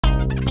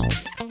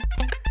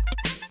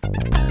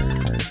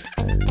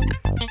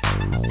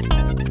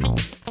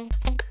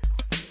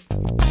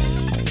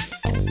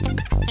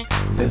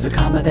There's a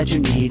comma that you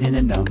need in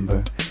a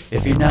number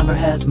if your number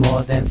has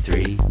more than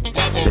 3.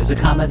 There's a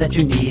comma that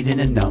you need in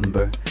a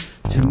number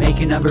to make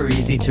your number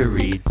easy to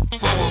read.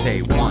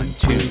 Say 1,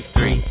 2,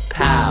 3,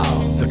 pow!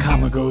 The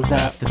comma goes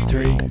after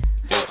 3.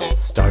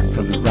 Start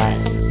from the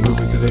right,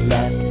 moving to the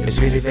left. It's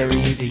really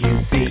very easy, you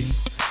see.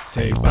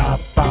 Say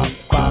bop, bop,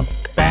 bop,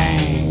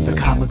 bang! The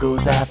comma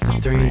goes after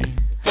 3.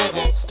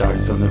 Start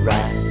from the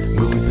right,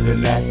 moving to the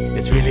left.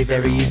 It's really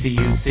very easy,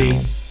 you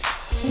see.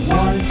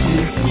 1, 2,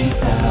 3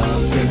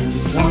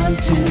 thousands, 1,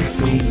 2,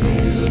 3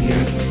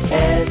 million,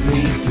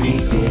 every 3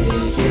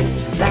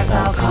 digits, that's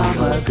how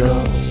commas go.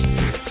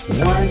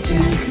 1, 2,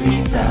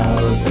 3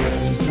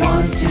 thousands,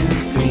 1, 2,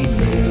 3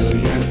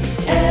 million,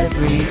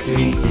 every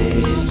 3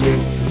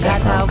 digits,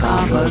 that's how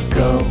commas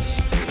go.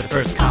 The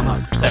first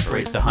comma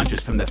separates the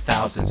hundreds from the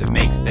thousands, it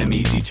makes them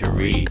easy to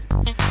read.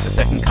 The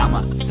second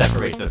comma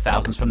separates the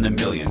thousands from the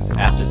millions,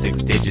 after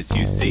 6 digits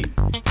you see.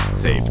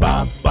 Say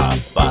bop, bop,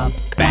 bop,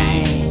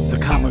 bang! The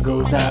comma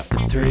goes after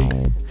 3.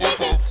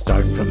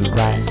 Start from the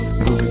right,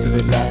 moving to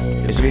the left.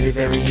 It's really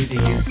very easy,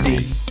 you see.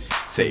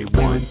 Say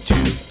 1, 2,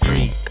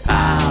 3,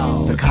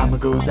 pow! The comma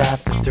goes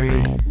after 3.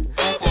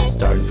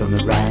 Start from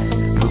the right,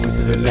 moving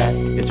to the left.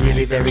 It's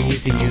really very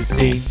easy, you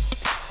see.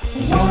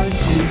 1, 2,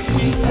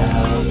 3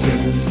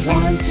 thousands,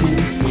 1, 2,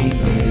 3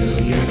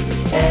 million,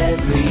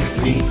 every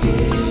 3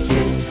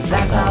 digits,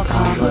 that's how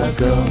commas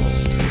go.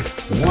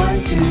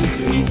 1, 2,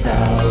 3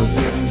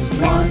 thousands,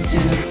 1, 2,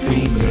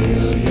 3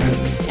 million,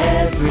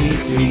 every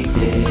 3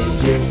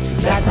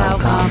 digits, that's how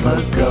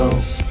commas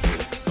go.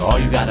 All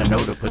you gotta know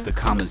to put the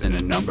commas in a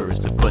number is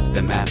to put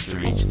them after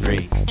each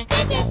 3.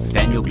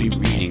 Then you'll be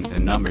reading the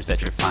numbers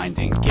that you're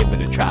finding. Give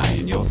it a try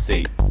and you'll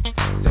see.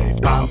 Say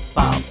bop,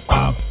 bop,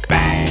 bop,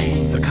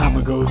 bang! The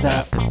comma goes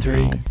after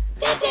 3.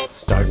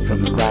 Start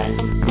from the right,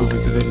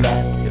 moving to the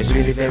left. It's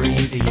really very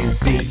easy, you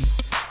see.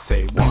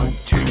 Say 1,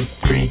 2,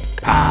 3,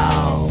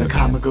 pow! The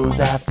comma goes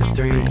after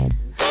 3.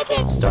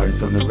 Start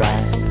from the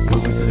right,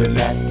 moving to the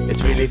left.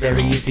 It's really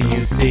very easy,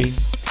 you see.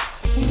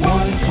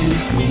 1, 2,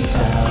 3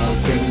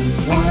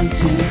 thousands, 1, 2,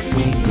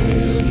 3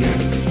 million,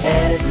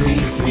 every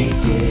 3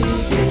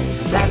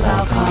 digits, that's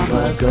how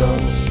commas go.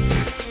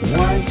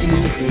 1, 2,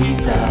 3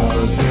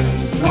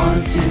 thousands,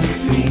 1, 2,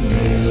 3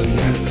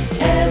 million,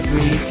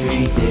 every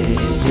 3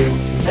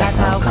 digits, that's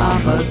how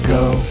commas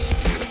go.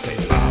 Say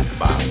bop,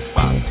 bop,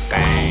 bop,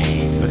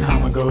 bang! The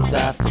comma goes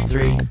after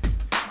 3.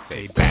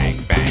 Say bang,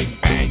 bang,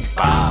 bang,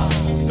 pow!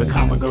 The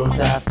comma goes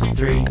after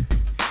 3.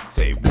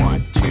 Say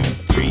 1, 2,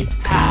 3,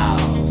 pow!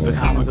 The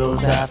comma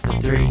goes after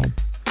 3.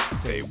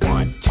 Say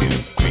 1, 2,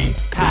 3,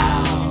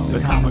 pow! The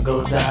comma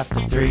goes after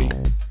 3.